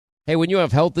Hey, when you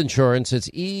have health insurance, it's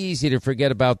easy to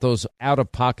forget about those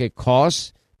out-of-pocket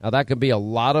costs. Now, that can be a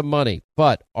lot of money,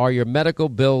 but are your medical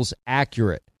bills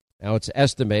accurate? Now, it's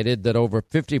estimated that over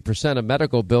 50% of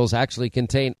medical bills actually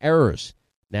contain errors.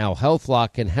 Now,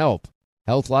 HealthLock can help.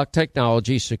 HealthLock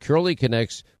technology securely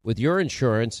connects with your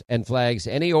insurance and flags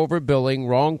any overbilling,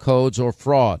 wrong codes, or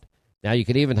fraud. Now, you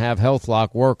can even have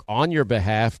HealthLock work on your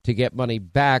behalf to get money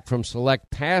back from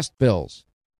select past bills.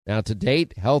 Now, to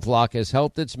date, HealthLock has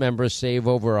helped its members save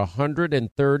over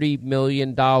 $130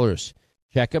 million.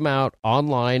 Check them out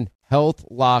online,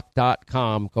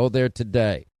 healthlock.com. Go there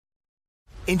today.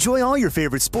 Enjoy all your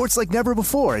favorite sports like never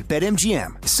before at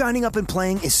BetMGM. Signing up and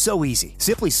playing is so easy.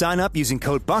 Simply sign up using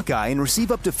code Buckeye and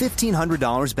receive up to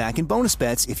 $1,500 back in bonus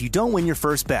bets if you don't win your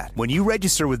first bet. When you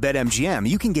register with BetMGM,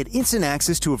 you can get instant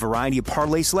access to a variety of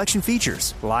parlay selection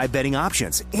features, live betting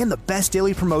options, and the best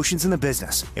daily promotions in the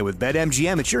business. And with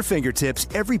BetMGM at your fingertips,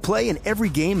 every play and every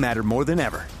game matter more than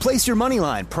ever. Place your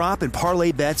moneyline, prop, and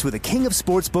parlay bets with the king of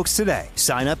sportsbooks today.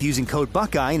 Sign up using code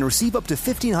Buckeye and receive up to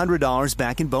 $1,500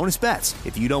 back in bonus bets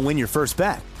if you don't win your first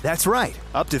bet. That's right,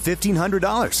 up to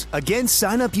 $1,500. Again,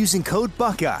 sign up using code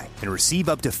Buckeye and receive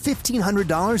up to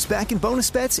 $1,500 back in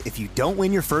bonus bets if you don't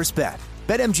win your first bet.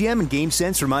 BetMGM and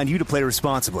GameSense remind you to play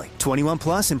responsibly. 21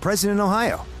 plus and present in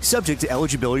Ohio. Subject to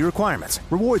eligibility requirements.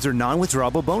 Rewards are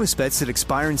non-withdrawable bonus bets that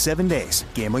expire in 7 days.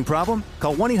 Gambling problem?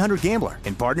 Call 1-800-GAMBLER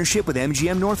in partnership with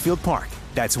MGM Northfield Park.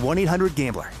 That's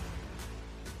 1-800-GAMBLER.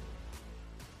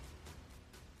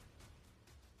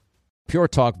 Pure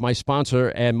Talk, my sponsor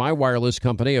and my wireless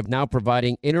company, of now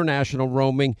providing international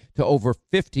roaming to over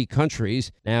 50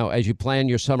 countries. Now, as you plan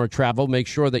your summer travel, make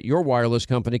sure that your wireless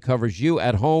company covers you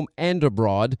at home and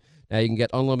abroad. Now, you can get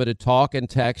unlimited talk and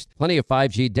text, plenty of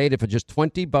 5G data for just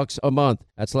 $20 a month.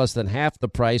 That's less than half the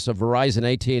price of Verizon,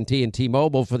 AT&T, and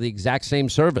T-Mobile for the exact same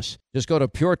service. Just go to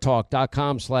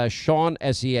puretalk.com/Sean,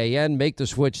 S-E-A-N. Make the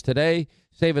switch today.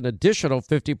 Save an additional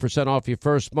 50% off your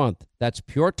first month. That's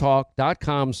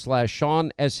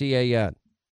puretalk.com/Sean, S-E-A-N.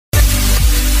 All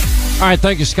right,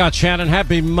 thank you, Scott Shannon.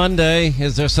 Happy Monday.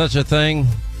 Is there such a thing?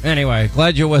 Anyway,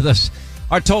 glad you're with us.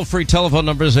 Our toll-free telephone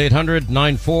number is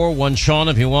 800-941-SEAN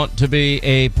if you want to be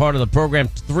a part of the program.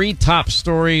 3 top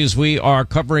stories we are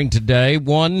covering today.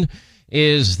 One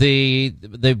is the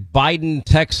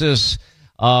Biden-Texas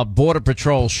Border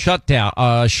Patrol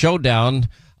showdown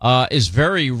is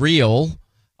very real.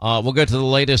 We'll get to the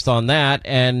latest on that.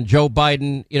 And Joe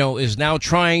Biden, is now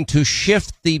trying to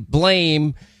shift the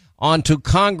blame onto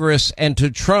Congress and to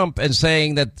Trump and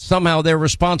saying that somehow they're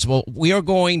responsible. We are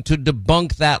going to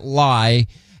debunk that lie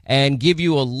and give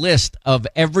you a list of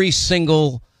every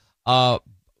single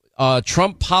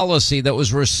Trump policy that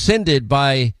was rescinded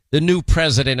by the new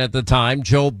president at the time,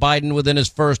 Joe Biden, within his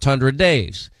first 100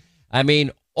 days. I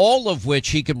mean, all of which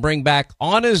he can bring back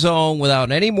on his own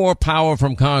without any more power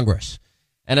from Congress.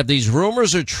 And if these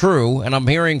rumors are true, and I'm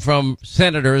hearing from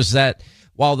senators that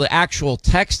while the actual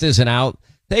text isn't out,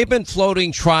 they've been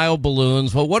floating trial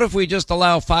balloons. Well, what if we just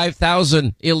allow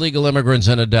 5,000 illegal immigrants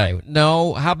in a day?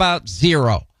 No. How about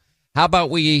 0? How about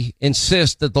we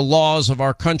insist that the laws of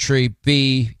our country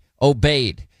be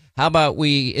obeyed? How about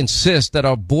we insist that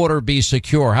our border be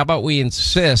secure? How about we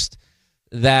insist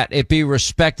that it be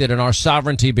respected and our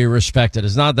sovereignty be respected?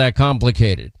 It's not that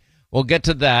complicated. We'll get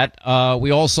to that.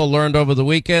 We also learned over the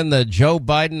weekend that Joe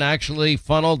Biden actually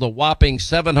funneled a whopping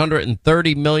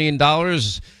 $730 million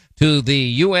to the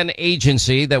UN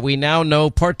agency that we now know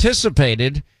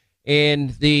participated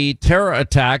in the terror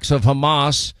attacks of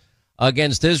Hamas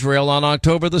against Israel on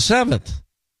October the 7th.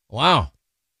 Wow.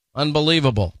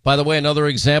 Unbelievable. By the way, another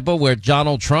example where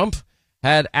Donald Trump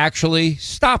had actually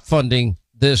stopped funding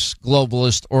this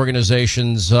globalist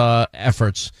organization's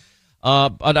efforts.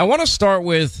 But I want to start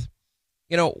with,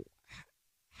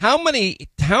 how many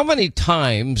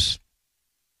times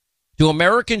do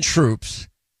American troops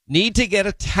need to get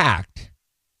attacked,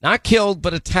 not killed,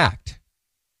 but attacked,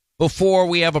 before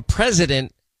we have a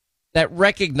president that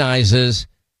recognizes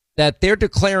that they're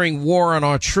declaring war on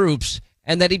our troops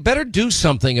and that he better do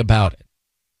something about it?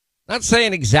 Not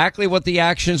saying exactly what the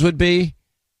actions would be,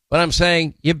 but I'm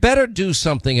saying you better do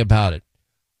something about it.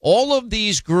 All of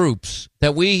these groups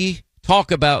that we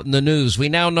talk about in the news, we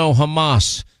now know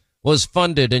Hamas was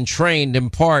funded and trained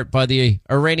in part by the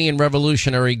Iranian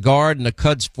Revolutionary Guard and the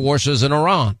Quds forces in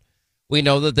Iran. We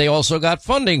know that they also got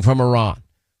funding from Iran.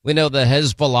 We know that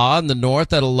Hezbollah in the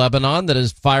north out of Lebanon that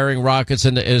is firing rockets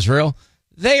into Israel,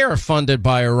 they are funded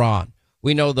by Iran.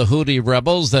 We know the Houthi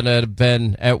rebels that have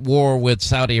been at war with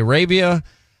Saudi Arabia.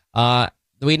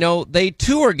 We know they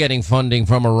too are getting funding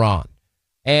from Iran.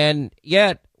 And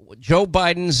yet Joe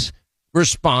Biden's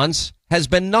response has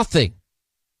been nothing.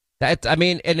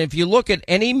 And if you look at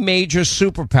any major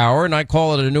superpower, and I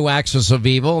call it a new axis of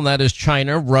evil, and that is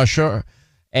China, Russia,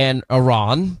 and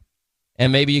Iran,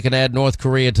 and maybe you can add North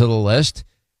Korea to the list,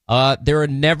 there are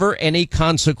never any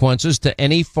consequences to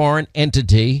any foreign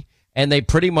entity, and they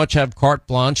pretty much have carte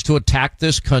blanche to attack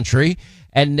this country,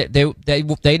 and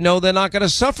they know they're not going to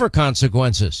suffer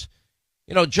consequences.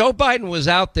 You know, Joe Biden was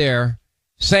out there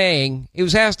saying, he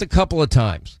was asked a couple of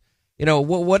times, you know,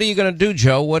 what are you going to do,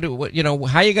 Joe? What you know,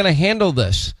 how are you going to handle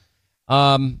this?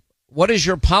 What is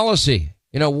your policy?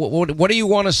 You know, what do you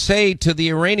want to say to the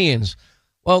Iranians?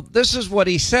 Well, this is what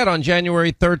he said on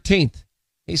January 13th.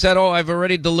 He said, I've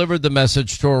already delivered the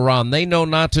message to Iran. They know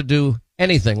not to do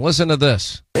anything. Listen to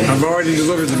this. I've already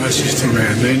delivered the message to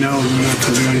Iran. They know not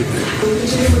to do anything. What will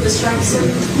you do with the strikes?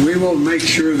 We will make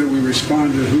sure that we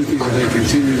respond to the Houthis if they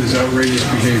continue this outrageous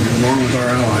behavior, along with our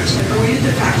allies. Are we a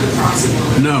de facto proxy?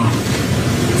 No.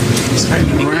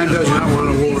 Iran does not want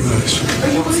a war with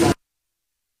us.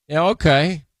 Yeah,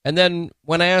 okay. And then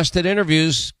when asked at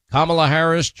interviews, Kamala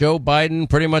Harris, Joe Biden,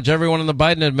 pretty much everyone in the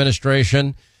Biden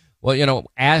administration, well, you know,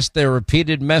 asked their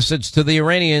repeated message to the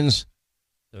Iranians.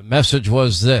 The message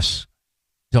was this: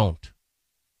 don't.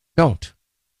 That's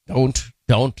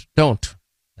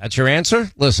your answer?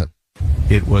 Listen.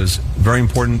 It was very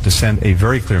important to send a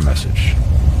very clear message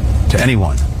to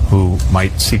anyone who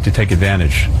might seek to take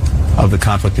advantage of the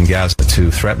conflict in Gaza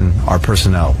to threaten our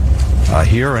personnel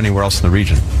here or anywhere else in the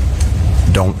region.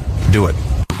 Don't do it.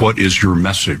 What is your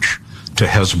message to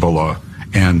Hezbollah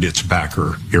and its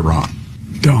backer, Iran?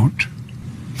 Don't.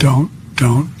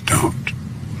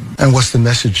 And what's the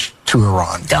message to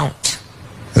Iran? Don't.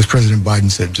 As President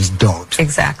Biden said, just don't.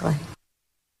 Exactly.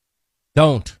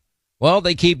 Don't. Well,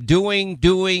 they keep doing.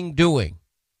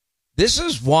 This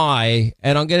is why,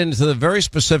 and I'll get into the very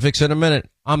specifics in a minute,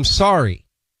 I'm sorry,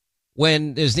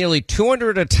 when there's nearly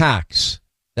 200 attacks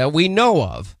that we know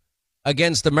of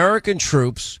against American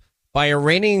troops by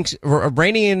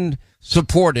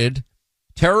Iranian-supported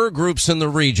terror groups in the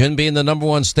region, being the number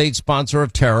one state sponsor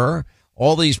of terror,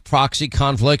 all these proxy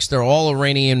conflicts, they're all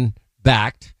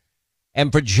Iranian-backed.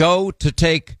 And for Joe to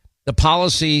take the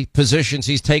policy positions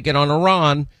he's taken on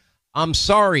Iran, I'm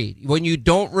sorry, when you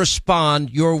don't respond,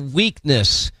 your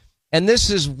weakness, and this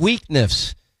is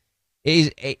weakness,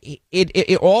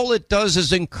 all it does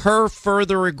is incur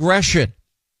further aggression.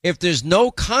 If there's no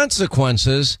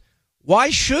consequences,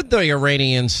 why should the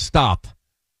Iranians stop?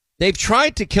 They've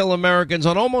tried to kill Americans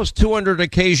on almost 200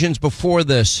 occasions before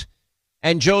this.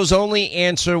 And Joe's only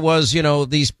answer was, you know,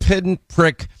 these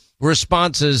pinprick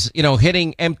responses, you know,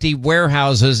 hitting empty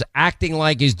warehouses, acting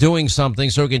like he's doing something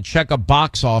so he can check a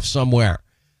box off somewhere,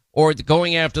 or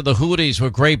going after the Houthis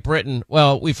with Great Britain.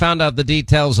 Well, we found out the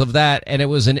details of that, and it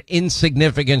was an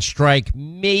insignificant strike.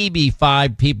 Maybe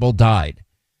 5 people died.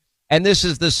 And this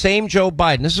is the same Joe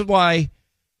Biden. This is why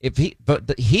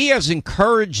he has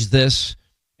encouraged this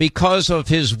because of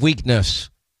his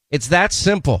weakness. It's that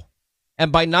simple.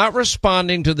 And by not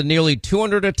responding to the nearly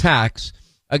 200 attacks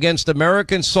against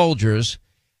American soldiers,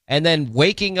 and then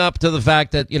waking up to the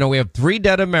fact that, you know, we have 3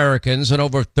 dead Americans and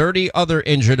over 30 other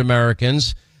injured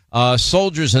Americans,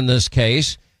 soldiers in this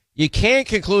case, you can't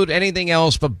conclude anything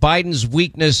else but Biden's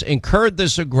weakness incurred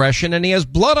this aggression, and he has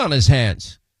blood on his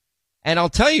hands. And I'll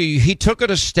tell you, he took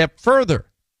it a step further.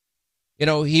 You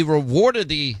know, he rewarded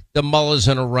the mullahs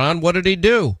in Iran. What did he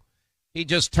do? He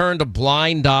just turned a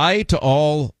blind eye to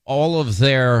all of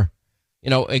their, you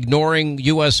know, ignoring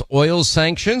U.S. oil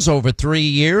sanctions over 3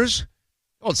 years.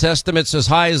 Well, it's estimates as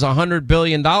high as $100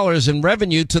 billion in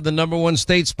revenue to the number one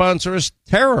state sponsor of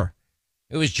terror.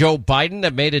 It was Joe Biden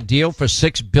that made a deal for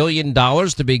 $6 billion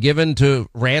to be given to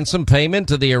ransom payment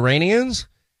to the Iranians.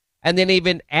 And then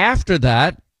even after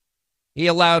that, he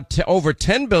allowed over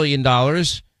 $10 billion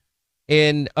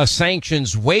in a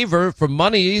sanctions waiver for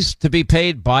monies to be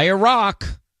paid by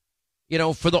Iraq, you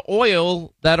know, for the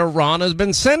oil that Iran has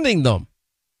been sending them.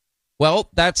 Well,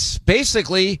 that's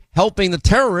basically helping the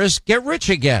terrorists get rich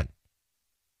again.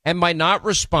 And by not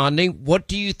responding, what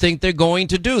do you think they're going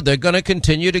to do? They're going to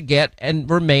continue to get and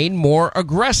remain more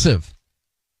aggressive.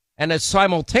 And it's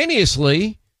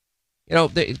simultaneously, you know,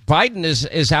 Biden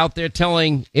is out there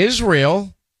telling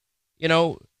Israel, you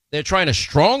know, they're trying to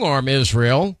strong arm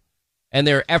Israel and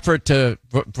their effort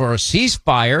for a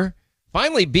ceasefire.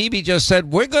 Finally, Bibi just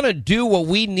said, we're going to do what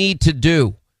we need to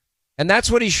do. And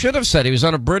that's what he should have said. He was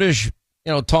on a British,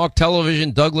 you know, talk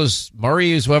television. Douglas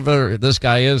Murray, whoever this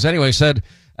guy is, anyway, said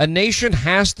a nation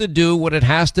has to do what it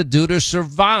has to do to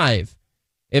survive.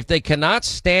 If they cannot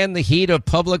stand the heat of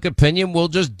public opinion, we'll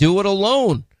just do it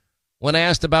alone. When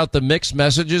asked about the mixed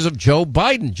messages of Joe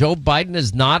Biden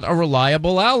is not a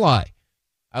reliable ally.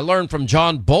 I learned from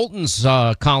John Bolton's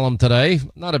column today.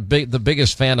 Not the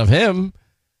biggest fan of him,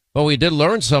 but we did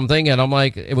learn something. And I'm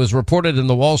like, it was reported in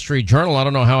the Wall Street Journal. I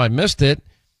don't know how I missed it,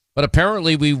 but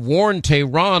apparently we warned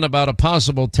Tehran about a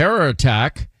possible terror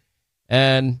attack.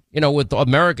 And, with the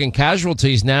American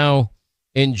casualties now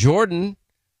in Jordan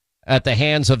at the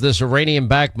hands of this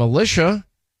Iranian-backed militia,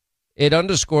 it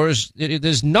underscores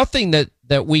there's nothing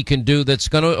that we can do that's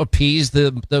going to appease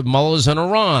the mullahs in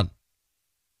Iran.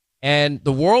 And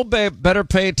the world better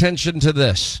pay attention to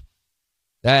this,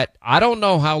 that I don't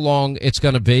know how long it's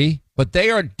going to be, but they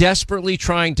are desperately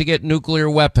trying to get nuclear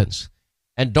weapons.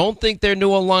 And don't think their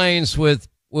new alliance with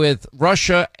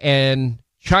Russia and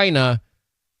China,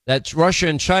 that Russia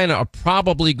and China are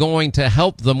probably going to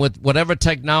help them with whatever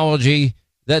technology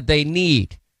that they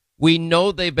need. We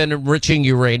know they've been enriching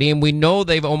uranium. We know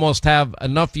they've almost have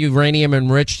enough uranium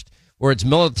enriched where it's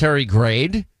military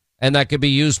grade, and that could be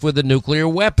used with a nuclear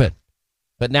weapon.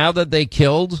 But now that they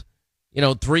killed,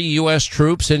 3 U.S.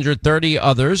 troops, injured 30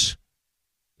 others,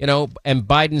 and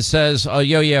Biden says, oh,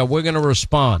 yeah, we're going to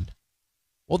respond.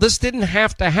 Well, this didn't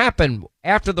have to happen.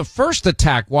 After the first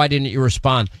attack, why didn't you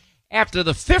respond? After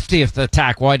the 50th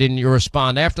attack, why didn't you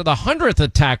respond? After the 100th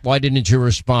attack, why didn't you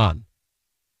respond?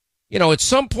 At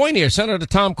some point here, Senator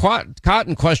Tom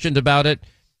Cotton questioned about it.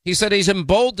 He said he's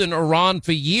emboldened Iran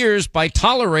for years by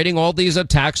tolerating all these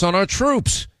attacks on our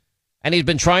troops. And he's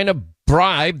been trying to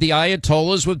bribe the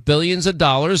Ayatollahs with billions of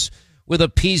dollars with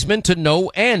appeasement to no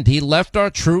end. He left our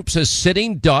troops as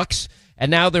sitting ducks, and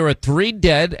now there are 3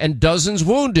 dead and dozens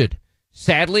wounded.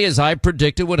 Sadly, as I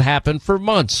predicted would happen for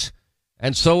months.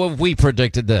 And so have we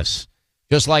predicted this.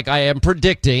 Just like I am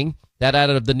predicting that out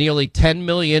of the nearly 10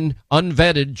 million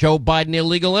unvetted Joe Biden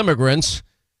illegal immigrants,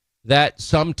 that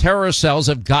some terror cells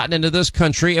have gotten into this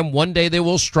country, and one day they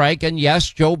will strike. And yes,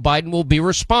 Joe Biden will be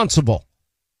responsible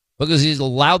because he's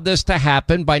allowed this to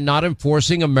happen by not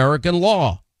enforcing American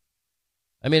law.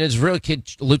 I mean, it's really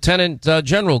Lieutenant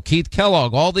General Keith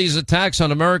Kellogg, all these attacks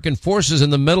on American forces in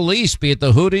the Middle East, be it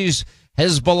the Houthis,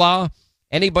 Hezbollah,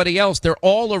 anybody else, they're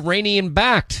all Iranian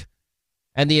backed.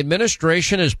 And the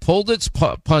administration has pulled its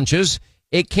punches.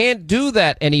 It can't do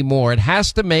that anymore. It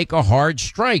has to make a hard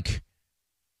strike.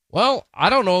 Well, I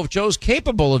don't know if Joe's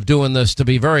capable of doing this, to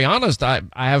be very honest. I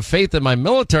have faith in my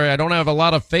military. I don't have a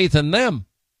lot of faith in them.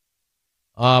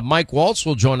 Mike Waltz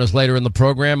will join us later in the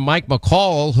program. Mike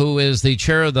McCall, who is the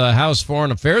chair of the House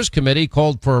Foreign Affairs Committee,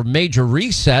 called for a major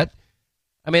reset.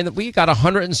 I mean, we got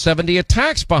 170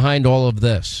 attacks behind all of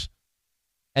this.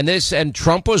 And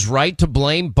Trump was right to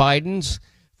blame Biden's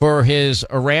for his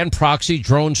Iran proxy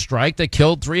drone strike that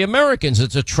killed 3 Americans.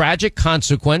 It's a tragic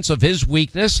consequence of his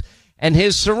weakness and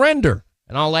his surrender.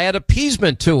 And I'll add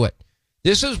appeasement to it.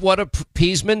 This is what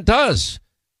appeasement does.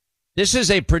 This is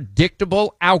a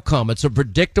predictable outcome. It's a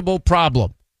predictable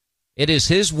problem. It is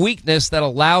his weakness that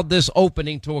allowed this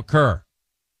opening to occur.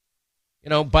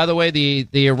 By the way,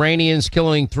 the Iranians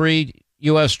killing 3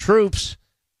 U.S. troops,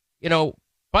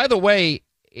 by the way,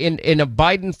 in a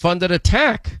Biden-funded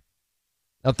attack.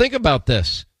 Now, think about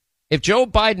this. If Joe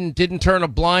Biden didn't turn a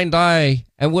blind eye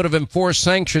and would have enforced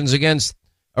sanctions against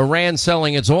Iran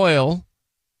selling its oil,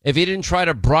 if he didn't try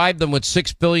to bribe them with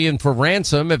 $6 billion for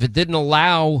ransom, if it didn't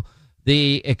allow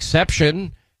the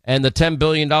exception and the $10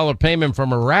 billion payment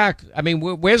from Iraq, I mean,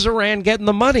 where's Iran getting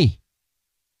the money?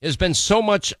 There's been so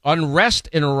much unrest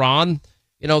in Iran.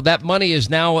 That money is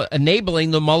now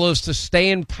enabling the mullahs to stay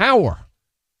in power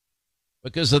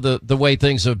because of the way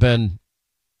things have been,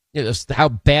 how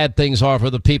bad things are for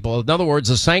the people. In other words,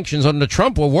 the sanctions under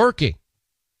Trump were working.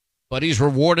 But he's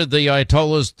rewarded the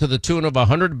Ayatollahs to the tune of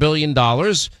 $100 billion,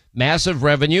 massive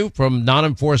revenue from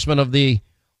non-enforcement of the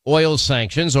oil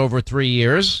sanctions over 3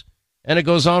 years. And it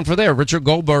goes on for there. Richard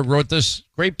Goldberg wrote this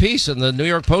great piece in the New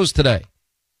York Post today.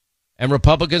 And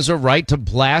Republicans are right to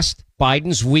blast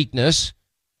Biden's weakness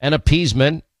and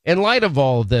appeasement in light of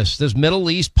all of this. This Middle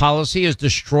East policy has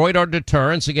destroyed our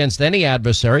deterrence against any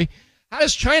adversary. How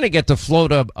does China get to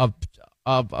float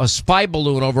a spy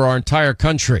balloon over our entire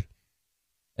country?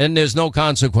 And there's no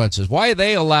consequences. Why are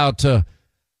they allowed to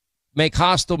make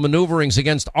hostile maneuverings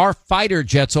against our fighter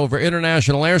jets over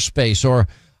international airspace, or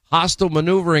hostile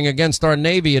maneuvering against our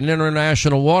Navy in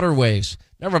international waterways?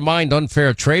 Never mind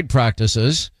unfair trade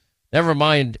practices. Never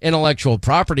mind intellectual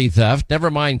property theft. Never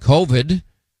mind COVID.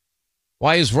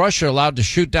 Why is Russia allowed to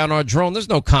shoot down our drone? There's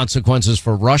no consequences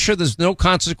for Russia. There's no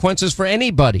consequences for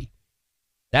anybody.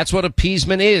 That's what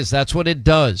appeasement is. That's what it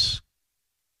does.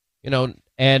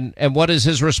 And what is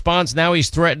his response? Now he's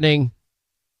threatening,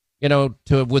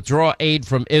 to withdraw aid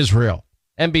from Israel.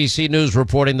 NBC News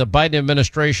reporting the Biden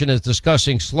administration is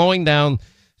discussing slowing down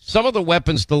some of the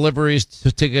weapons deliveries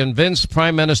to convince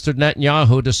Prime Minister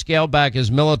Netanyahu to scale back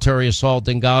his military assault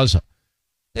in Gaza.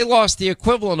 They lost the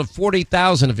equivalent of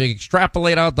 40,000. If you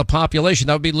extrapolate out the population,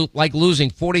 that would be like losing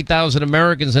 40,000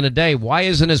 Americans in a day. Why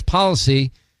isn't his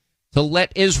policy to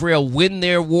let Israel win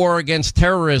their war against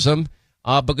terrorism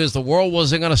because the world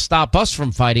wasn't going to stop us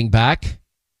from fighting back?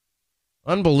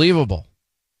 Unbelievable.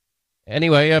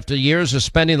 Anyway, after years of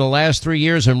spending the last 3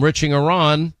 years enriching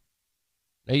Iran,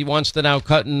 he wants to now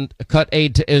cut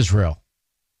aid to Israel.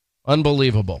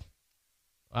 Unbelievable.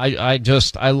 I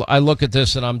look at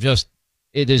this and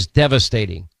it is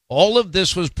devastating. All of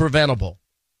this was preventable.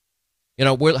 You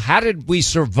know, how did we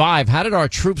survive? How did our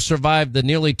troops survive the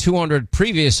nearly 200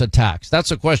 previous attacks?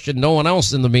 That's a question no one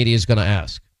else in the media is going to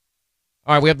ask.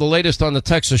 All right, we have the latest on the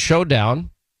Texas showdown.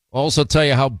 I'll also tell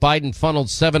you how Biden funneled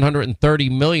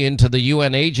 $730 million to the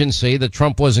UN agency that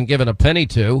Trump wasn't given a penny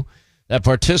to, that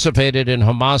participated in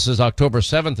Hamas's October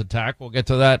 7th attack. We'll get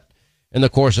to that in the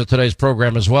course of today's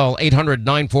program as well.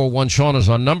 800-941-SEAN is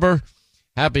our number.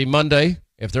 Happy Monday,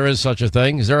 if there is such a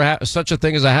thing. Is there such a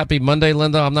thing as a happy Monday,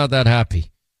 Linda? I'm not that happy.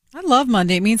 I love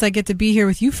Monday. It means I get to be here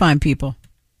with you fine people.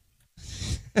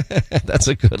 That's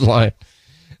a good line.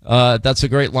 That's a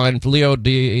great line for Leo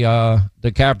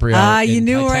DiCaprio. You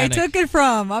knew Titanic. where I took it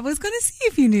from. I was going to see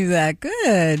if you knew that.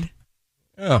 Good.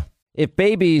 Yeah. If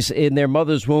babies in their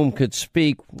mother's womb could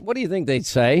speak, what do you think they'd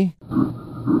say?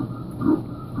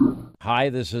 Hi,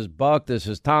 this is Buck. This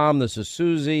is Tom. This is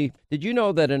Susie. Did you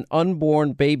know that an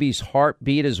unborn baby's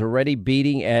heartbeat is already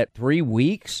beating at 3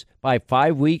 weeks? By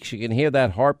 5 weeks, you can hear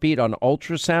that heartbeat on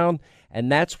ultrasound.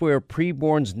 And that's where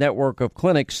Preborn's network of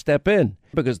clinics step in,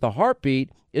 because the heartbeat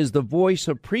is the voice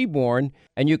of preborn,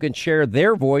 and you can share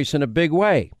their voice in a big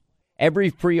way. Every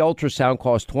free ultrasound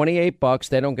costs $28.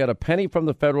 They don't get a penny from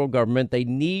the federal government. They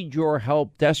need your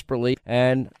help desperately,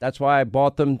 and that's why I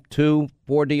bought them 2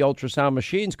 4D ultrasound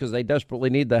machines, because they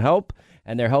desperately need the help,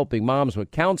 and they're helping moms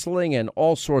with counseling and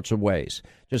all sorts of ways.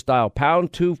 Just dial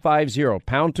pound 250,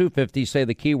 pound 250, say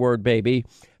the keyword baby,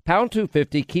 pound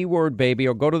 250, keyword baby,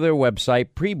 or go to their website,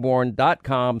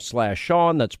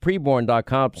 preborn.com/Sean. That's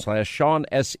preborn.com/Sean,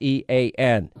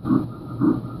 SEAN.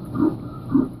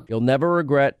 You'll never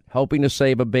regret helping to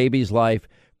save a baby's life.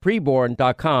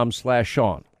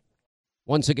 Preborn.com/Sean.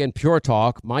 Once again, Pure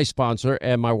Talk, my sponsor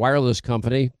and my wireless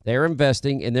company, they're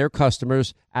investing in their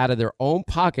customers out of their own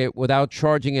pocket without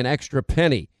charging an extra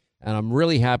penny. And I'm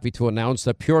really happy to announce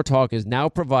that Pure Talk is now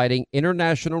providing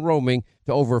international roaming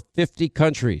to over 50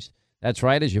 countries. That's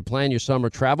right. As you plan your summer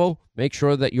travel, make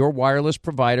sure that your wireless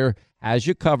provider has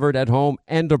you covered at home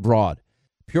and abroad.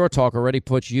 Pure Talk already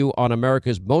puts you on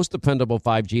America's most dependable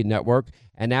 5G network,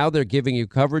 and now they're giving you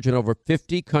coverage in over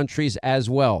 50 countries as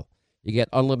well. You get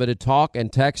unlimited talk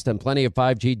and text and plenty of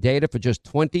 5G data for just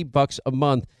 $20 a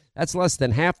month. That's less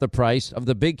than half the price of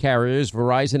the big carriers,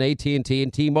 Verizon, AT&T,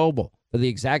 and T-Mobile, for the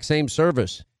exact same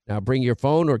service. Now bring your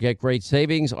phone or get great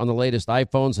savings on the latest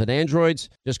iPhones and Androids.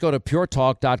 Just go to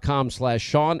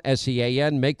puretalk.com/Sean,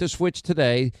 SEAN. Make the switch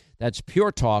today. That's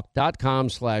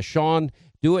puretalk.com/Sean.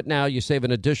 Do it now. You save an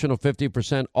additional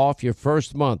 50% off your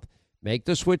first month. Make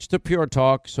the switch to Pure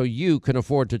Talk so you can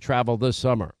afford to travel this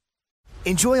summer.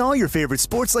 Enjoy all your favorite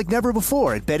sports like never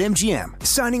before at BetMGM.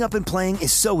 Signing up and playing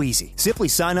is so easy. Simply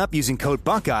sign up using code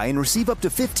Buckeye and receive up to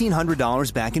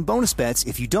 $1,500 back in bonus bets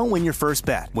if you don't win your first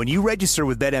bet. When you register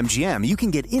with BetMGM, you can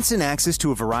get instant access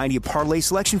to a variety of parlay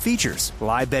selection features,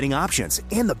 live betting options,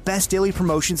 and the best daily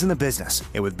promotions in the business.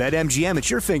 And with BetMGM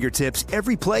at your fingertips,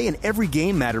 every play and every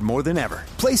game matter more than ever.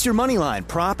 Place your moneyline,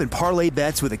 prop, and parlay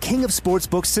bets with the king of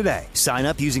sportsbooks today. Sign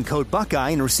up using code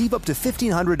Buckeye and receive up to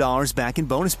 $1,500 back in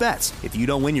bonus bets if you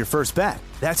don't win your first bet.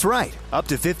 That's right, up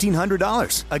to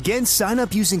 $1,500. Again, sign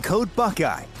up using code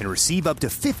Buckeye and receive up to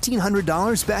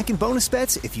 $1,500 back in bonus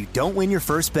bets if you don't win your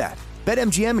first bet.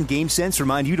 BetMGM and GameSense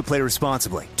remind you to play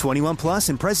responsibly. 21 plus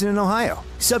and present in Ohio.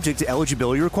 Subject to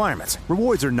eligibility requirements.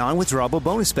 Rewards are non-withdrawable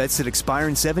bonus bets that expire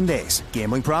in 7 days.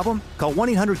 Gambling problem? Call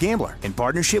 1-800-GAMBLER in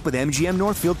partnership with MGM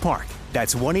Northfield Park.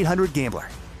 That's 1-800-GAMBLER.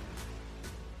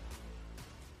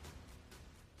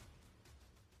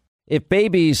 If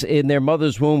babies in their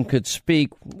mother's womb could speak,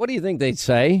 what do you think they'd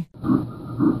say?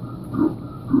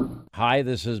 Hi,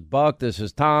 this is Buck. This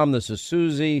is Tom. This is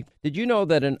Susie. Did you know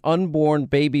that an unborn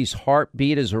baby's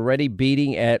heartbeat is already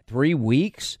beating at 3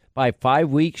 weeks? By 5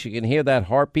 weeks, you can hear that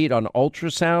heartbeat on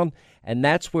ultrasound, and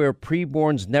that's where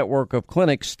Preborn's network of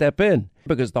clinics step in,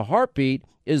 because the heartbeat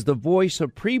is the voice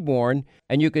of preborn,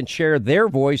 and you can share their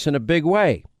voice in a big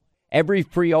way. Every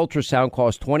free ultrasound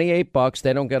costs $28.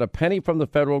 They don't get a penny from the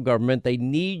federal government. They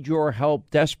need your help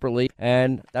desperately,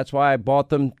 and that's why I bought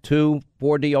them 2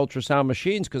 4D ultrasound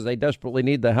machines, because they desperately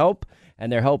need the help, and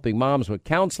they're helping moms with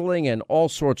counseling and all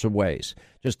sorts of ways.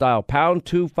 Just dial pound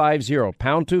 250,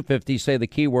 pound 250, say the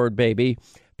keyword baby,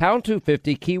 pound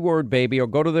 250, keyword baby, or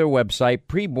go to their website,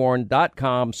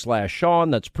 preborn.com/Sean.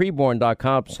 That's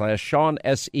preborn.com/Sean,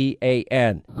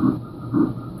 SEAN.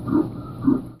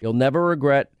 You'll never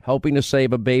regret helping to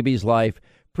save a baby's life.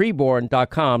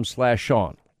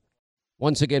 Preborn.com/Sean.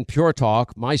 Once again, Pure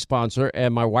Talk, my sponsor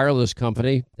and my wireless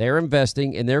company, they're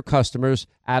investing in their customers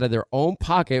out of their own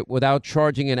pocket without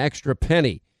charging an extra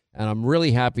penny. And I'm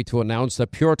really happy to announce that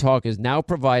Pure Talk is now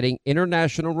providing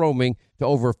international roaming to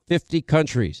over 50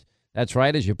 countries. That's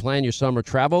right. As you plan your summer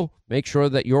travel, make sure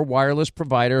that your wireless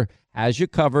provider has you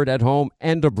covered at home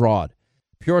and abroad.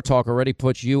 Pure Talk already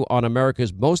puts you on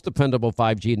America's most dependable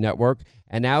 5G network,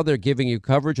 and now they're giving you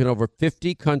coverage in over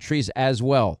 50 countries as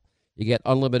well. You get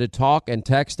unlimited talk and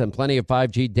text and plenty of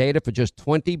 5G data for just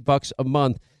 $20 a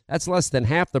month. That's less than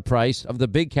half the price of the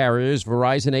big carriers,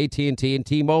 Verizon, AT&T, and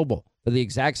T-Mobile, for the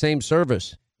exact same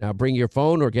service. Now bring your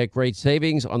phone or get great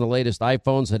savings on the latest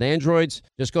iPhones and Androids.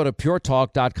 Just go to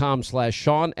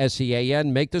puretalk.com/Sean,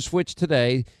 SEAN. Make the switch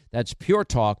today. That's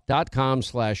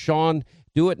puretalk.com/Sean.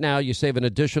 Do it now. You save an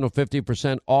additional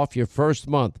 50% off your first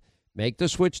month. Make the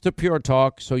switch to Pure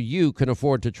Talk so you can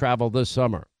afford to travel this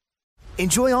summer.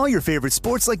 Enjoy all your favorite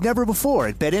sports like never before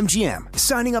at BetMGM.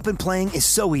 Signing up and playing is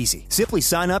so easy. Simply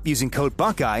sign up using code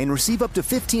Buckeye and receive up to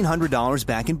 $1,500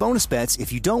 back in bonus bets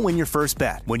if you don't win your first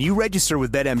bet. When you register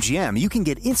with BetMGM, you can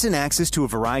get instant access to a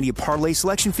variety of parlay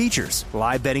selection features,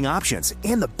 live betting options,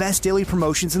 and the best daily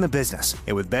promotions in the business.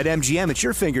 And with BetMGM at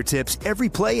your fingertips, every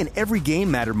play and every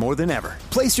game matter more than ever.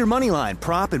 Place your moneyline,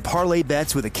 prop, and parlay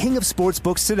bets with the king of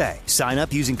sportsbooks today. Sign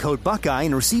up using code Buckeye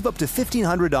and receive up to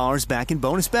 $1,500 back in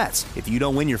bonus bets if you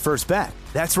don't win your first bet.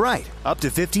 That's right, up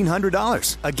to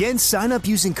 $1,500. Again, sign up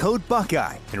using code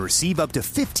Buckeye and receive up to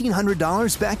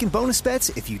 $1,500 back in bonus bets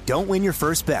if you don't win your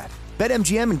first bet.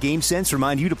 BetMGM and GameSense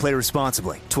remind you to play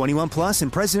responsibly. 21 plus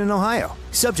and present in Ohio.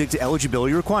 Subject to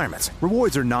eligibility requirements.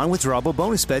 Rewards are non-withdrawable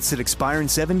bonus bets that expire in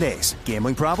 7 days.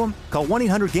 Gambling problem? Call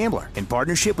 1-800-GAMBLER in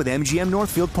partnership with MGM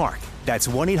Northfield Park. That's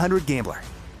 1-800-GAMBLER.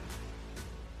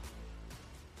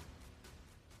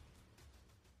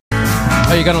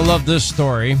 Oh, you're going to love this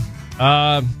story.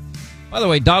 By the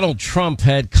way, Donald Trump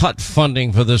had cut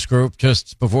funding for this group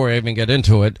just before I even get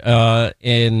into it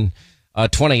in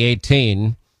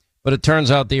 2018. But it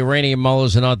turns out the Iranian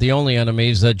mullahs are not the only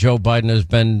enemies that Joe Biden has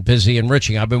been busy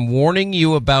enriching. I've been warning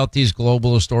you about these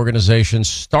globalist organizations,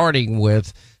 starting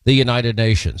with the United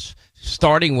Nations,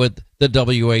 starting with the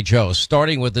WHO,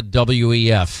 starting with the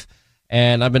WEF.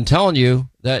 And I've been telling you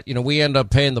that, we end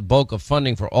up paying the bulk of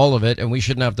funding for all of it, and we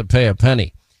shouldn't have to pay a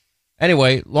penny.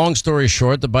 Anyway, long story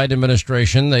short, the Biden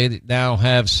administration, they now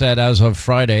have said as of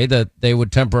Friday that they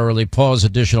would temporarily pause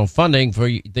additional funding for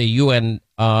the UN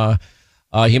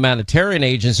humanitarian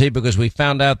agency, because we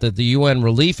found out that the UN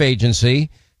relief agency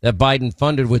that Biden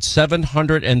funded with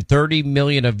 $730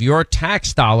 million of your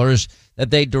tax dollars, that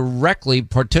they directly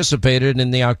participated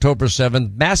in the October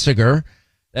 7th massacre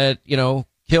that,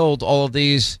 killed all of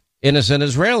these innocent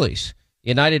Israelis. The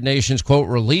United Nations, quote,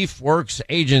 Relief Works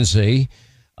Agency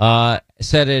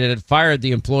said it had fired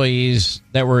the employees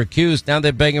that were accused. Now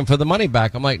they're begging for the money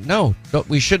back. I'm like, no,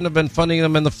 we shouldn't have been funding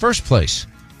them in the first place.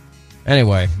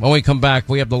 Anyway, when we come back,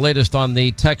 we have the latest on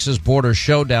the Texas border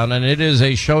showdown, and it is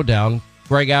a showdown.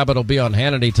 Greg Abbott will be on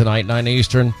Hannity tonight, 9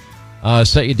 Eastern.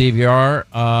 Set your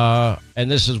DVR,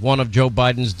 and this is one of Joe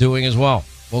Biden's doing as well.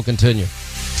 We'll continue.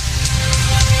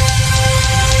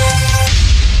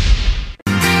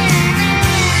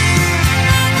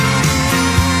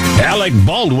 Alec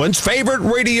Baldwin's favorite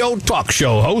radio talk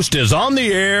show host is on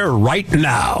the air right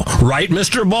now. Right,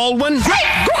 Mr. Baldwin?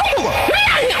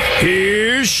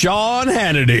 Here's Sean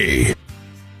Hannity.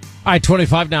 All right,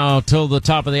 25 now till the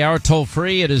top of the hour. Toll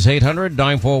free. It is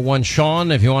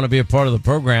 800-941-SEAN if you want to be a part of the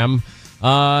program.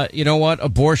 You know what?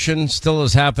 Abortion still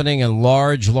is happening in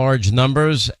large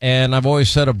numbers. And I've always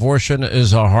said abortion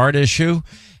is a heart issue.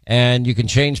 And you can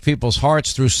change people's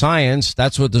hearts through science.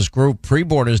 That's what this group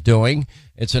Preborn is doing.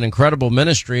 It's an incredible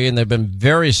ministry, and they've been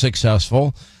very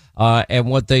successful. And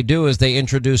what they do is they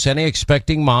introduce any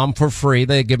expecting mom for free.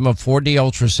 They give them a 4D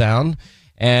ultrasound,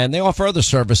 and they offer other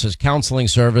services, counseling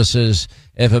services.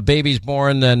 If a baby's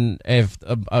born, then if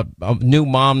a new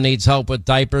mom needs help with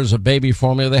diapers or baby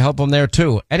formula, they help them there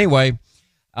too. Anyway,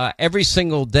 every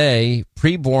single day,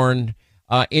 Preborn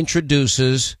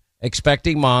introduces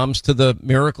expecting moms to the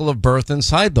miracle of birth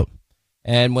inside them.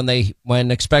 And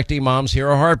when expecting moms hear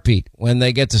a heartbeat, when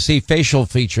they get to see facial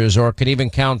features or can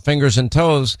even count fingers and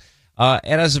toes, it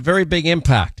has a very big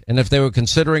impact. And if they were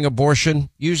considering abortion,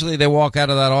 usually they walk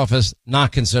out of that office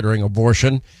not considering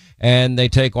abortion, and they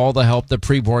take all the help that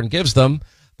preborn gives them.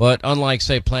 But unlike,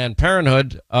 say, Planned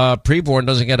Parenthood, preborn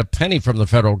doesn't get a penny from the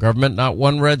federal government, not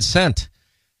one red cent.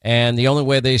 And the only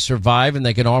way they survive and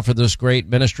they can offer this great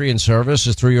ministry and service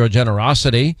is through your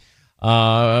generosity.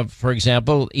 For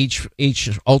example, each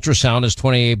ultrasound is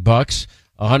 $28.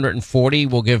 140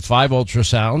 will give 5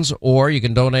 ultrasounds, or you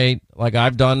can donate, like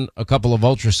I've done a couple of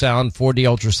 4D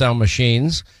ultrasound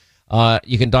machines.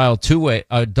 You can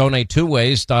donate 2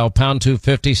 ways. Dial pound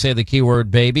 250, say the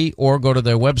keyword baby, or go to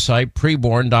their website,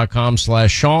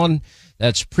 preborn.com/Sean.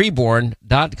 That's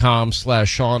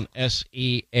preborn.com/Sean,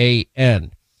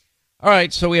 SEAN. All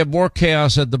right, so we have more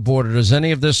chaos at the border. Does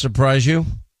any of this surprise you?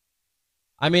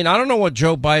 I mean, I don't know what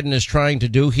Joe Biden is trying to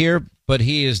do here, but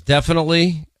he is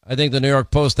definitely, I think the New York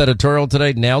Post editorial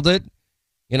today nailed it.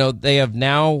 You know, they have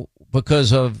now,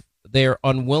 because of their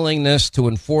unwillingness to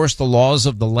enforce the laws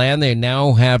of the land, they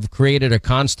now have created a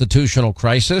constitutional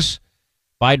crisis.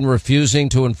 Biden refusing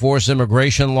to enforce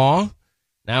immigration law.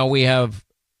 Now we have,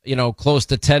 you know, close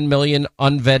to 10 million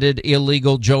unvetted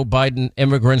illegal Joe Biden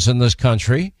immigrants in this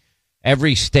country.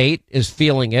 Every state is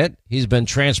feeling it. He's been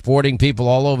transporting people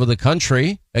all over the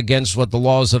country against what the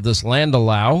laws of this land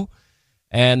allow.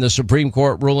 And the Supreme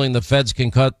Court ruling the feds can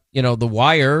cut, you know, the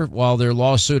wire while their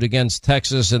lawsuit against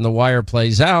Texas and the wire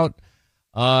plays out.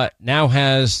 Now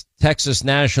has Texas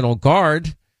National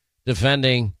Guard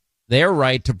defending their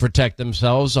right to protect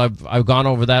themselves. I've gone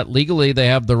over that legally. They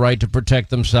have the right to protect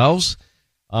themselves.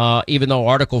 Even though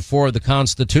Article 4 of the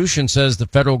Constitution says the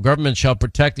federal government shall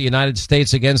protect the United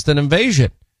States against an invasion.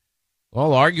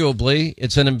 Well, arguably,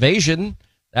 it's an invasion.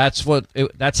 That's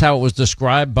how it was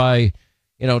described by,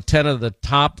 10 of the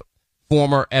top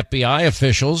former FBI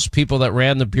officials, people that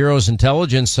ran the Bureau's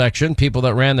intelligence section, people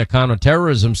that ran their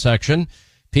counterterrorism section,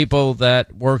 people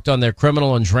that worked on their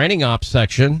criminal and training ops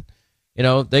section.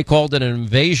 They called it an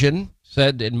invasion.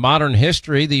 Said in modern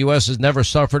history, the U.S. has never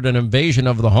suffered an invasion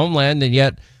of the homeland, and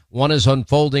yet one is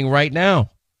unfolding right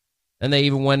now. And they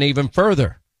even went even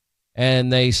further.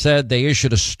 And they said they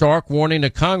issued a stark warning to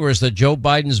Congress that Joe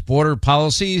Biden's border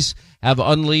policies have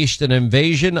unleashed an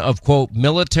invasion of, quote,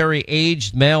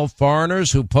 military-aged male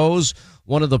foreigners who pose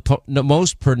one of the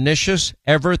most pernicious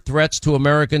ever threats to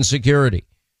American security.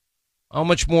 How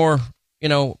much more,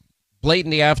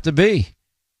 blatant do you have to be?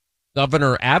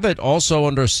 Governor Abbott, also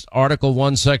under Article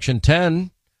 1, Section 10,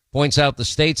 points out the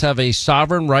states have a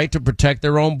sovereign right to protect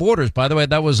their own borders. By the way,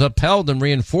 that was upheld and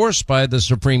reinforced by the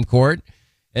Supreme Court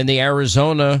in the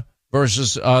Arizona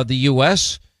versus the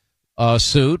U.S.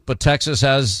 Suit. But Texas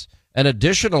has an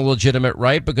additional legitimate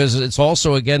right because it's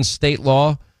also against state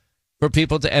law for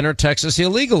people to enter Texas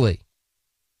illegally.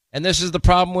 And this is the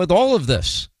problem with all of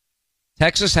this.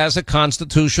 Texas has a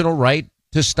constitutional right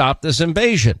to stop this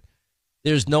invasion.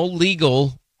 There's no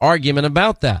legal argument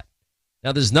about that.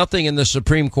 Now, there's nothing in the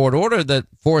Supreme Court order that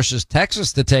forces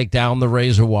Texas to take down the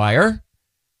razor wire.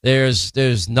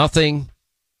 There's nothing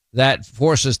that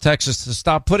forces Texas to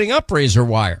stop putting up razor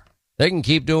wire. They can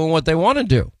keep doing what they want to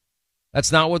do.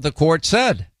 That's not what the court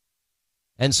said.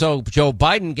 And so Joe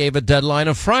Biden gave a deadline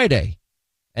of Friday.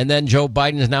 And then Joe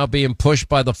Biden is now being pushed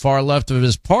by the far left of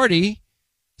his party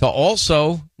to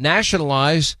also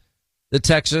nationalize the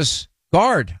Texas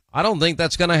Guard. I don't think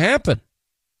that's going to happen.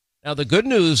 Now, the good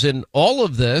news in all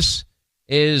of this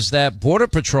is that Border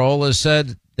Patrol has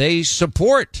said they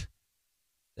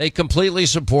completely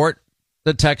support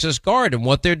the Texas Guard and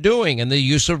what they're doing and the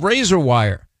use of razor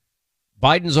wire.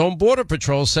 Biden's own Border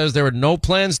Patrol says there are no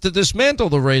plans to dismantle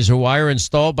the razor wire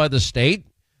installed by the state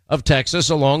of Texas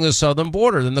along the southern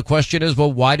border. Then the question is,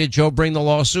 well, why did Joe bring the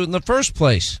lawsuit in the first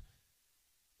place?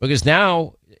 Because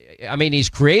now, he's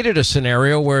created a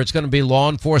scenario where it's going to be law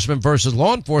enforcement versus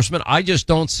law enforcement. I just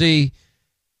don't see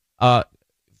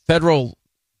federal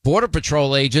Border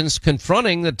Patrol agents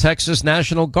confronting the Texas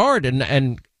National Guard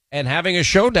and having a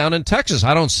showdown in Texas.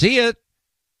 I don't see it.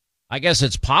 I guess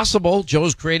it's possible.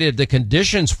 Joe's created the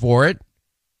conditions for it.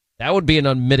 That would be an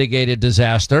unmitigated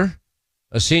disaster.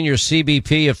 A senior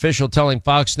CBP official telling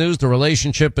Fox News the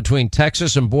relationship between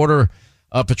Texas and Border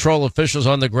Patrol officials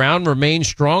on the ground remain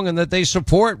strong and that they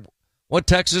support what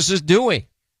Texas is doing.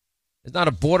 There's not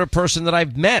a border person that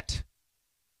I've met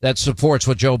that supports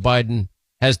what Joe Biden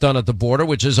has done at the border,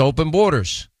 which is open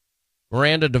borders.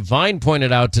 Miranda Devine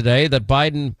pointed out today that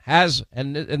Biden has,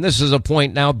 and this is a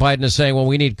point now Biden is saying, well,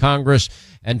 we need Congress,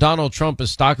 and Donald Trump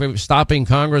is stopping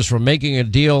Congress from making a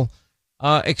deal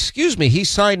he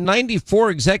signed 94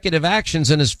 executive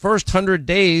actions in his first 100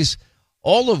 days,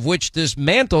 all of which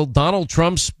dismantled Donald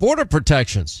Trump's border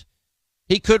protections.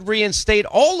 He could reinstate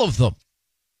all of them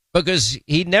because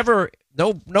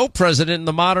no president in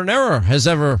the modern era has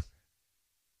ever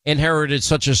inherited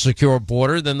such a secure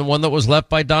border than the one that was left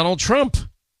by Donald Trump.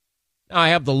 Now, I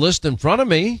have the list in front of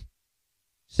me,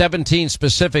 17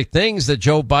 specific things that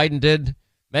Joe Biden did,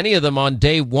 many of them on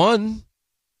day one.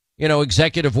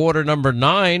 Executive order number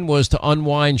 9 was to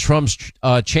unwind Trump's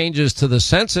changes to the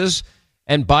census,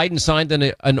 and Biden signed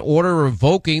an order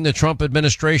revoking the Trump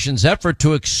administration's effort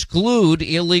to exclude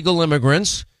illegal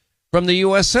immigrants from the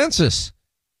U.S. Census.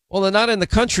 Well, they're not in the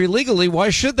country legally. Why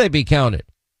should they be counted?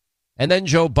 And then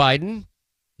Joe Biden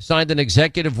signed an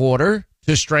executive order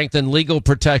to strengthen legal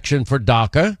protection for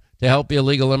DACA to help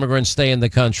illegal immigrants stay in the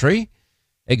country.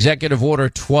 Executive Order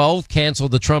 12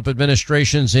 canceled the Trump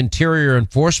administration's interior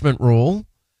enforcement rule.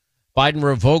 Biden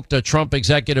revoked a Trump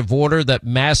executive order that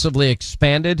massively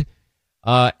expanded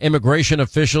immigration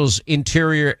officials'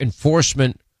 interior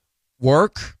enforcement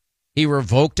work. He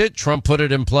revoked it. Trump put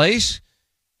it in place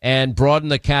and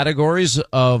broadened the categories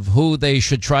of who they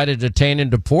should try to detain and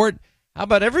deport. How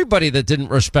about everybody that didn't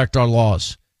respect our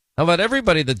laws? How about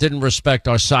everybody that didn't respect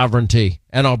our sovereignty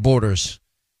and our borders?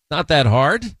 Not that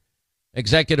hard.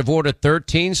 Executive Order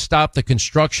 13 stopped the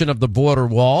construction of the border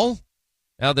wall.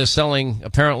 Now they're selling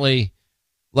apparently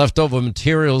leftover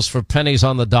materials for pennies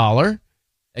on the dollar.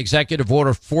 Executive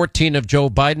Order 14 of Joe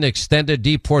Biden extended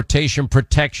deportation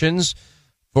protections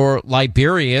for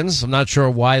Liberians. I'm not sure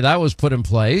why that was put in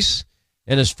place.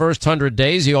 In his first 100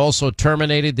 days, he also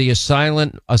terminated the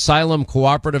asylum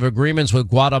cooperative agreements with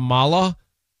Guatemala,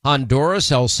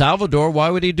 Honduras, El Salvador. Why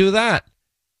would he do that?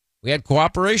 We had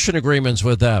cooperation agreements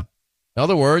with them. In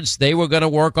other words, they were going to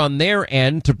work on their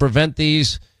end to prevent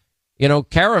these,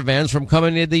 caravans from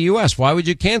coming to the U.S. Why would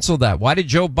you cancel that? Why did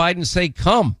Joe Biden say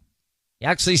come? He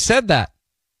actually said that.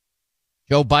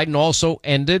 Joe Biden also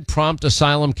ended prompt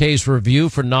asylum case review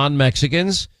for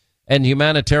non-Mexicans and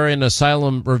humanitarian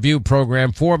asylum review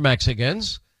program for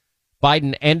Mexicans.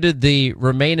 Biden ended the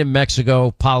Remain in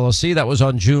Mexico policy. That was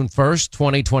on June 1st,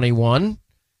 2021.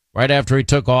 Right after he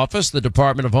took office, the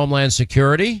Department of Homeland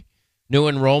Security, new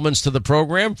enrollments to the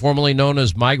program, formerly known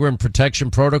as Migrant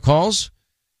Protection Protocols.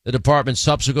 The department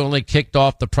subsequently kicked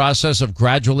off the process of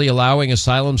gradually allowing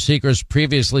asylum seekers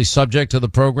previously subject to the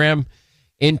program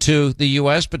into the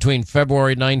U.S. between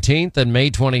February 19th and May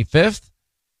 25th.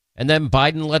 And then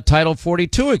Biden let Title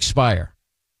 42 expire.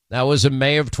 That was in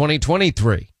May of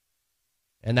 2023.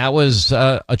 And that was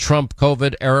a Trump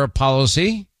COVID era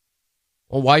policy.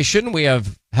 Well, why shouldn't we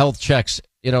have health checks,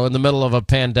 in the middle of a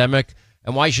pandemic?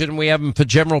 And why shouldn't we have them for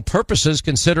general purposes,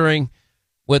 considering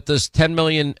with this 10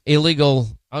 million illegal,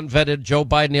 unvetted Joe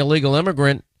Biden illegal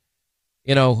immigrant,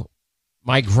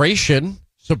 migration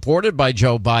supported by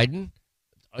Joe Biden?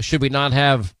 Should we not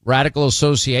have radical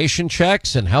association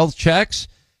checks and health checks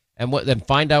and then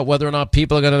find out whether or not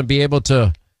people are going to be able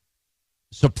to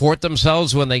support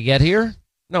themselves when they get here?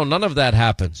 No, none of that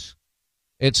happens.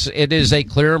 It is a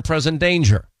clear and present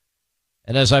danger.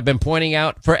 And as I've been pointing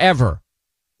out forever,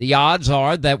 the odds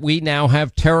are that we now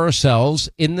have terror cells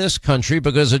in this country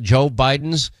because of Joe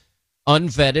Biden's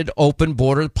unvetted open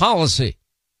border policy.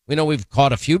 We know we've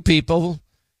caught a few people,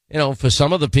 for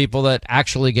some of the people that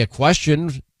actually get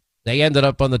questioned, they ended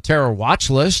up on the terror watch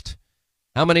list.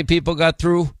 How many people got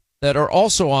through that are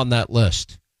also on that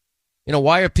list?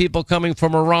 Why are people coming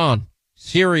from Iran,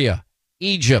 Syria,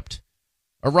 Egypt?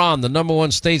 Iran, the number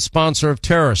one state sponsor of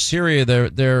terror. Syria,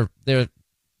 they're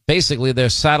basically their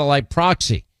satellite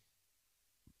proxy.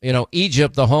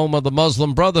 Egypt, the home of the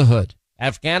Muslim Brotherhood.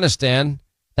 Afghanistan,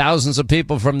 thousands of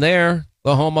people from there,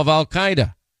 the home of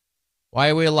Al-Qaeda. Why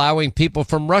are we allowing people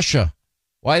from Russia?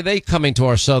 Why are they coming to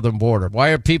our southern border? Why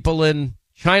are people in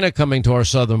China coming to our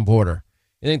southern border?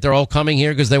 You think they're all coming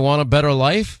here because they want a better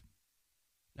life?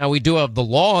 Now, we do have the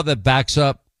law that backs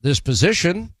up this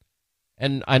position.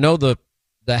 And I know the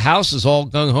House is all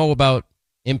gung-ho about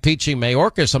impeaching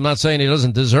Mayorkas. I'm not saying he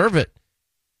doesn't deserve it.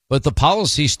 But the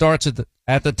policy starts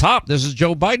at the top. This is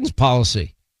Joe Biden's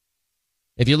policy.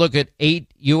 If you look at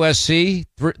 8 USC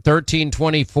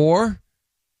 1324,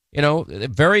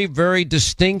 very, very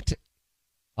distinct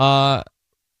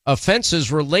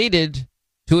offenses related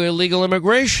to illegal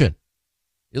immigration.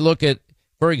 You look at,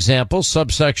 for example,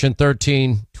 subsection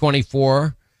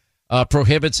 1324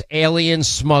 prohibits alien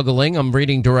smuggling. I'm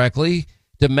reading directly.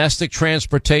 Domestic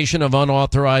transportation of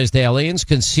unauthorized aliens,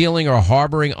 concealing or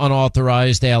harboring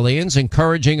unauthorized aliens,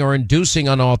 encouraging or inducing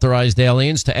unauthorized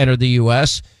aliens to enter the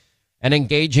U.S., and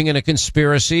engaging in a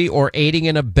conspiracy or aiding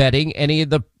and abetting any of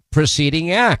the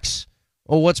preceding acts.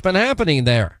 Well, what's been happening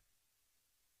there?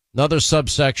 Another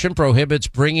subsection prohibits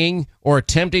bringing or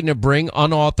attempting to bring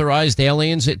unauthorized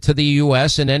aliens to the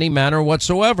U.S. in any manner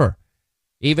whatsoever,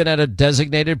 even at a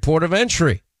designated port of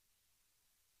entry.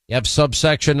 You have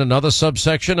another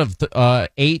subsection of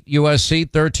 8 U.S.C.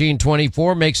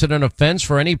 1324 makes it an offense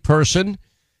for any person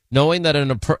knowing that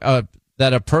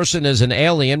a person is an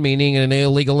alien, meaning an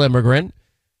illegal immigrant,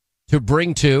 to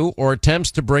bring to or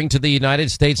attempts to bring to the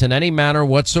United States in any manner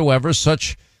whatsoever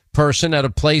such person at a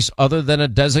place other than a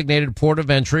designated port of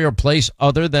entry or place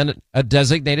other than a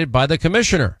designated by the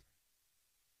commissioner.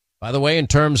 By the way, in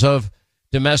terms of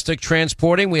domestic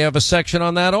transporting, we have a section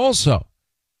on that also.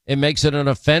 It makes it an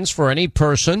offense for any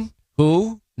person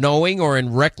who, knowing or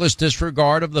in reckless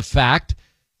disregard of the fact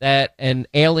that an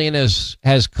alien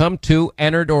has come to,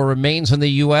 entered, or remains in the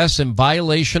U.S. in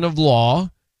violation of law,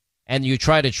 and you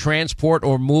try to transport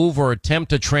or move or attempt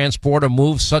to transport or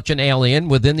move such an alien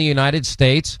within the United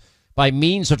States by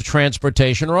means of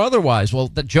transportation or otherwise. Well,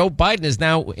 Joe Biden has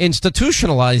now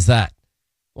institutionalized that.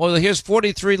 Well, here's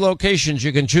 43 locations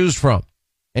you can choose from,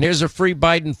 and here's a free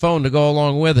Biden phone to go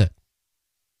along with it.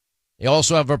 They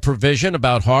also have a provision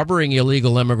about harboring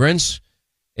illegal immigrants.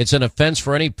 It's an offense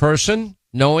for any person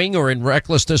knowing or in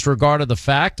reckless disregard of the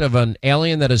fact of an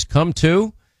alien that has come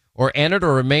to or entered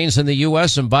or remains in the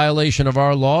U.S. in violation of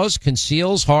our laws,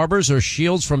 conceals, harbors, or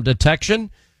shields from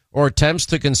detection, or attempts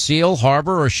to conceal,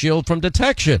 harbor, or shield from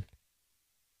detection.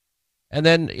 And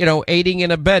then, aiding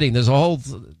and abetting. There's a whole,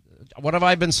 what have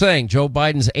I been saying? Joe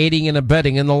Biden's aiding and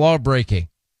abetting in the law breaking.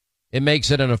 It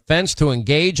makes it an offense to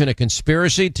engage in a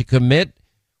conspiracy to commit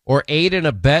or aid and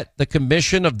abet the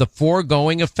commission of the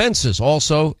foregoing offenses.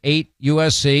 Also, 8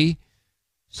 U.S.C.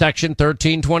 Section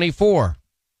 1324.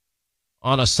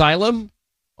 On asylum,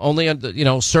 only,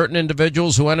 certain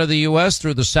individuals who enter the U.S.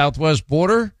 through the southwest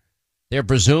border, they're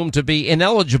presumed to be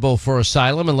ineligible for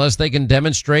asylum unless they can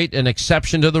demonstrate an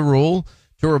exception to the rule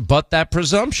to rebut that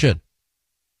presumption.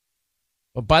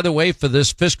 But by the way, for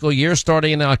this fiscal year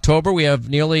starting in October, we have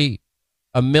nearly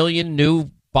 1 million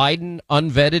new Biden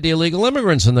unvetted illegal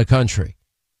immigrants in the country.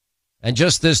 And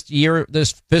just this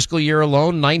fiscal year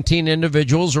alone, 19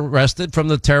 individuals arrested from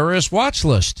the terrorist watch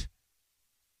list.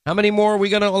 How many more are we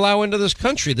going to allow into this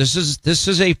country? This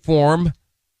is a form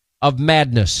of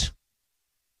madness.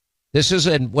 This is,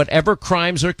 and whatever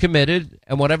crimes are committed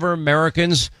and whatever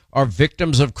Americans are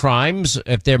victims of crimes,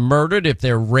 if they're murdered, if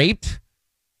they're raped,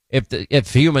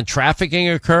 if human trafficking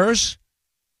occurs,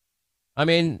 I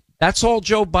mean, that's all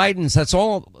Joe Biden's. That's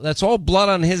all blood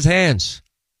on his hands.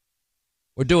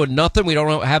 We're doing nothing. We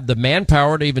don't have the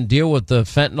manpower to even deal with the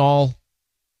fentanyl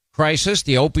crisis,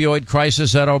 the opioid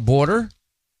crisis at our border.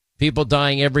 People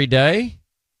dying every day.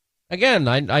 Again,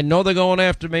 I know they're going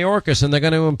after Mayorkas and they're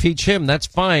going to impeach him. That's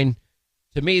fine.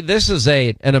 To me, this is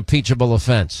an impeachable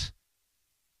offense.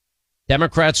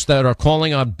 Democrats that are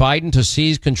calling on Biden to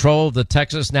seize control of the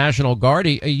Texas National Guard.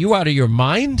 Are you out of your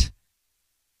mind?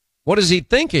 What is he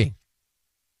thinking?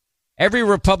 Every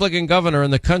Republican governor in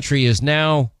the country is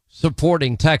now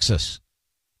supporting Texas.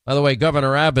 By the way,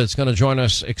 Governor Abbott's going to join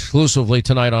us exclusively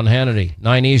tonight on Hannity,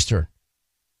 9 Eastern.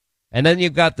 And then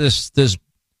you've got this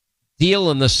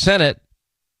deal in the Senate.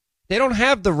 They don't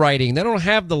have the writing. They don't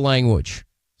have the language.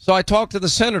 So I talked to the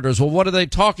senators. Well, what are they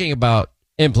talking about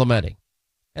implementing?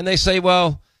 And they say,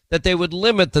 well, that they would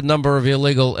limit the number of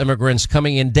illegal immigrants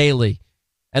coming in daily.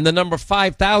 And the number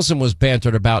 5,000 was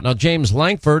bantered about. Now, James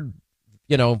Lankford,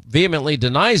 vehemently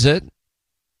denies it.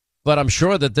 But I'm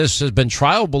sure that this has been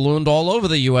trial ballooned all over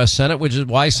the U.S. Senate, which is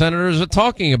why senators are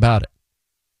talking about it.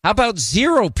 How about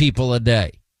 0 people a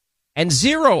day? And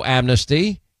 0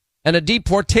 amnesty and a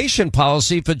deportation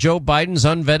policy for Joe Biden's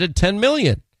unvetted 10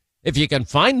 million. If you can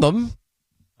find them,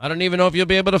 I don't even know if you'll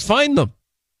be able to find them.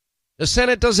 The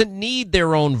Senate doesn't need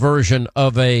their own version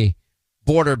of a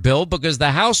border bill because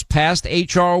the House passed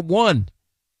H.R. 1.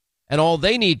 And all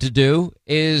they need to do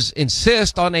is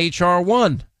insist on H.R.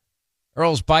 1, or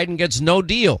else Biden gets no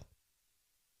deal.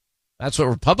 That's what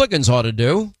Republicans ought to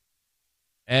do.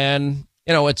 And,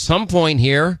 at some point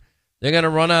here, they're going to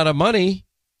run out of money.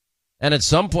 And at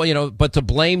some point, but to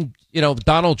blame,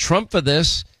 Donald Trump for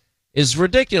this is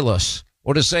ridiculous.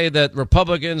 Or to say that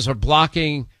Republicans are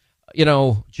blocking,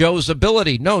 Joe's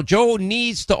ability. No, Joe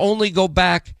needs to only go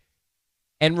back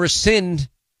and rescind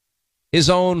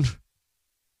his own,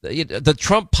 the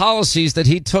Trump policies that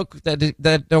he took,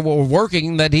 that were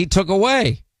working, that he took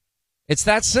away. It's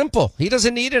that simple. He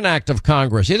doesn't need an act of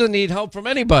Congress. He doesn't need help from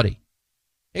anybody.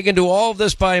 He can do all of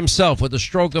this by himself with the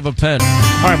stroke of a pen.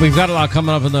 All right, we've got a lot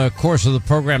coming up in the course of the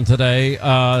program today.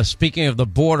 Speaking of the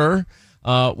border,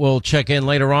 We'll check in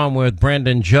later on with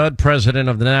Brandon Judd, president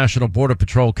of the National Border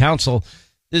Patrol Council.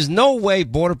 There's no way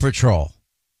Border Patrol,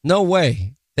 no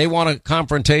way they want a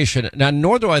confrontation. Now,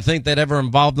 nor do I think they'd ever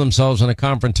involve themselves in a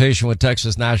confrontation with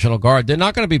Texas National Guard. They're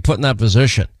not going to be put in that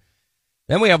position.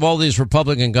 Then we have all these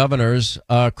Republican governors,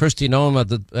 Kristi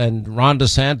Noem and Ron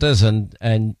DeSantis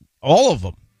and all of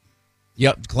them.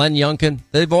 Yep, Glenn Youngkin.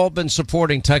 They've all been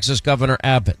supporting Texas Governor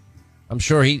Abbott. I'm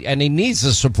sure he needs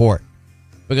the support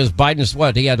because Biden's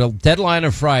he had a deadline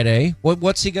of Friday.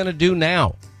 What's he going to do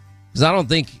now? Because I don't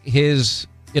think his,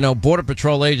 Border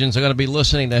Patrol agents are going to be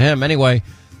listening to him. Anyway,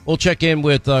 we'll check in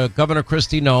with Governor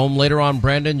Kristi Noem, later on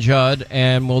Brandon Judd,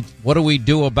 and what do we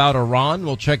do about Iran?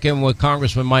 We'll check in with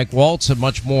Congressman Mike Waltz and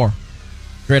much more.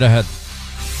 Straight ahead.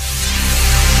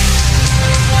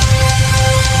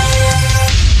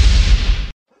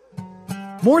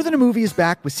 More Than a Movie is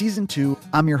back with Season 2.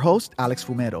 I'm your host, Alex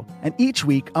Fumero, and each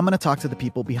week I'm going to talk to the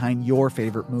people behind your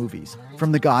favorite movies.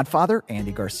 From The Godfather,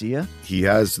 Andy Garcia. He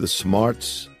has the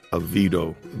smarts of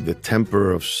Vito, the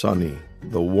temper of Sonny,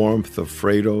 the warmth of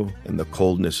Fredo, and the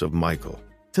coldness of Michael.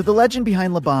 To the legend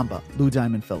behind La Bamba, Lou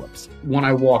Diamond Phillips. When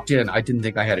I walked in, I didn't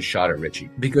think I had a shot at Richie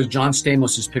because John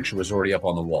Stamos' picture was already up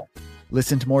on the wall.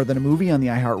 Listen to More Than a Movie on the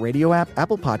iHeartRadio app,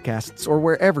 Apple Podcasts, or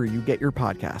wherever you get your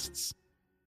podcasts.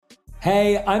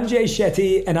 Hey, I'm Jay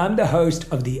Shetty, and I'm the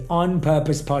host of the On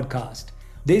Purpose podcast.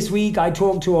 This week, I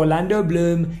talked to Orlando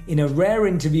Bloom in a rare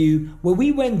interview where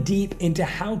we went deep into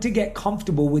how to get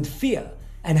comfortable with fear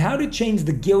and how to change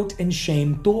the guilt and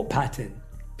shame thought pattern.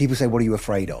 People say, what are you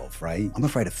afraid of, right? I'm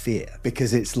afraid of fear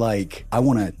because it's like I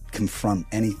want to confront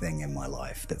anything in my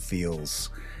life that feels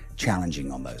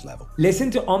challenging on those levels. Listen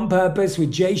to On Purpose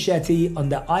with Jay Shetty on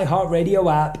the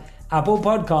iHeartRadio app, Apple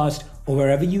Podcast, or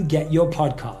wherever you get your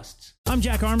podcasts. I'm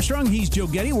Jack Armstrong. He's Joe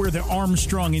Getty. We're the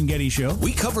Armstrong and Getty Show.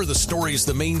 We cover the stories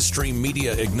the mainstream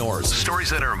media ignores. The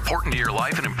stories that are important to your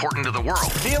life and important to the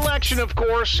world. The election, of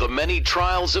course. The many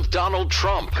trials of Donald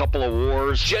Trump. Couple of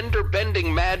wars.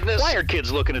 Gender-bending madness. Why are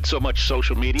kids looking at so much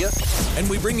social media? And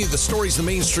we bring you the stories the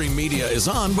mainstream media is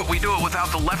on, but we do it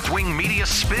without the left-wing media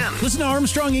spin. Listen to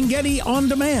Armstrong and Getty on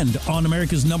demand on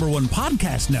America's #1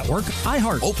 podcast network,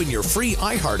 iHeart. Open your free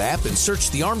iHeart app and search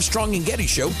the Armstrong and Getty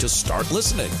Show to start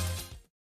listening.